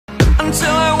till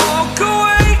I walk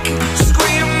awake.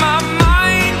 Scream my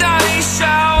mind, I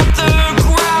shout, the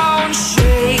ground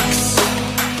shakes.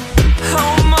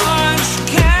 How much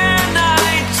can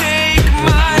I take?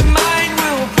 My mind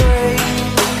will break.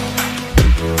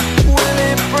 Will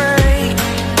it break?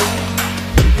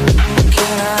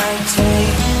 Can I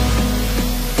take?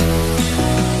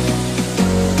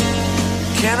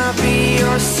 Can I be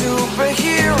your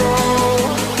superhero?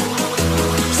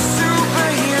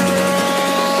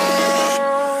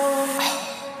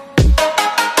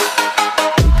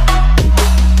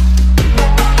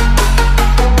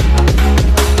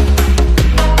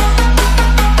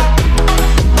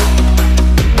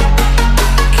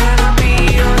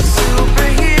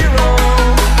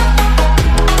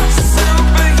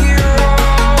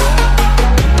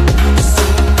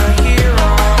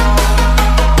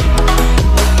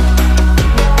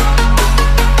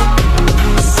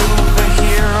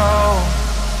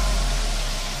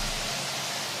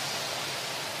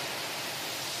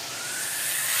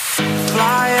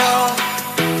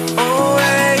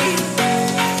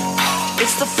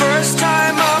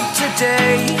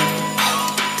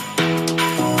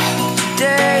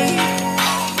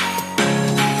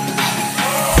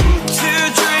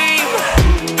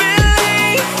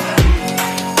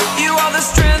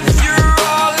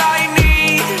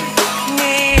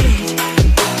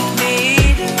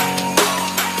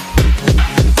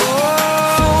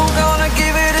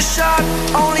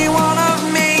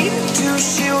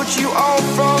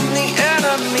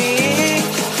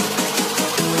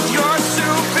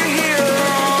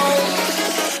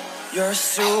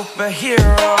 Superhero.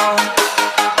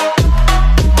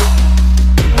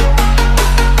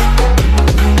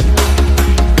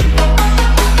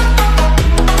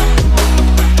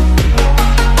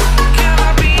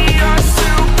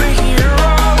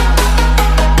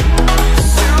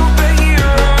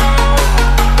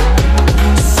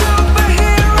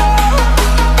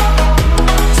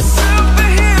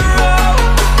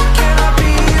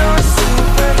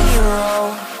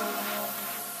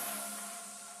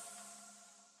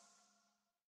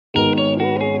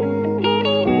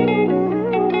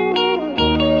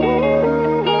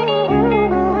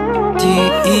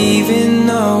 Even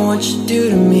know what you do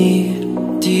to me?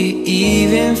 Do you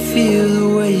even feel the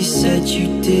way you said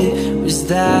you did? Was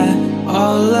that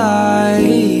all I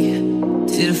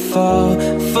did? I fall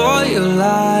for your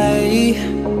lie?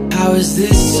 How is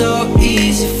this so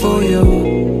easy for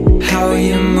you? How are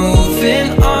you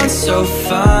moving on so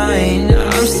fine?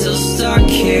 I'm still stuck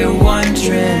here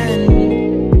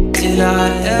wondering, did I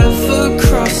ever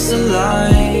cross the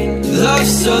line? Love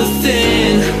so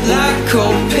thin, like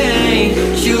cold pain,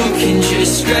 you can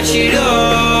just scratch it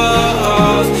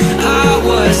off. I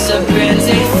was a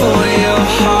band-aid for your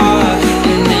heart,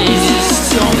 and then you just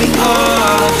tore me off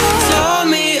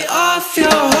your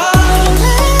heart.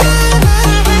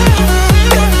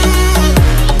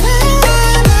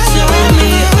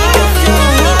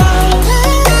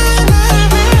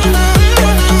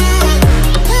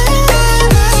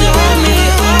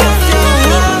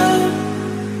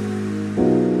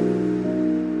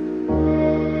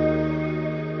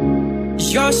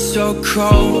 You're so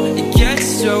cold, it gets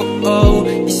so old.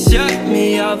 You set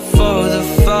me up for the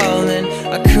fall and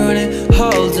I couldn't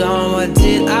hold on. Why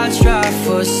did I try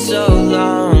for so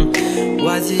long?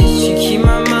 Why did you keep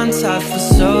my mind tight for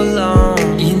so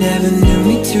long? You never knew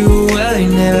me too well, you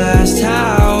never asked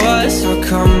how I was. How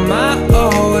come I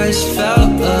always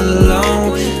felt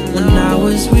alone when I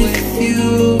was with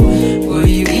you? Were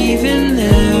you even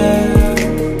there?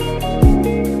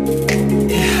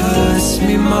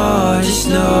 Me more, just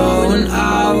knowing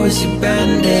I was your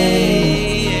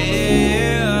band-aid.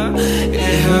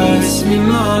 It hurts me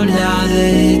more now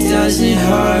that it doesn't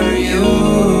hurt you.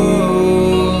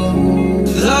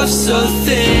 Love so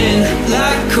thin,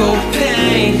 like cold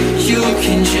pain, you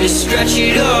can just scratch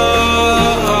it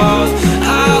off.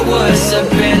 I was a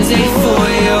band-aid for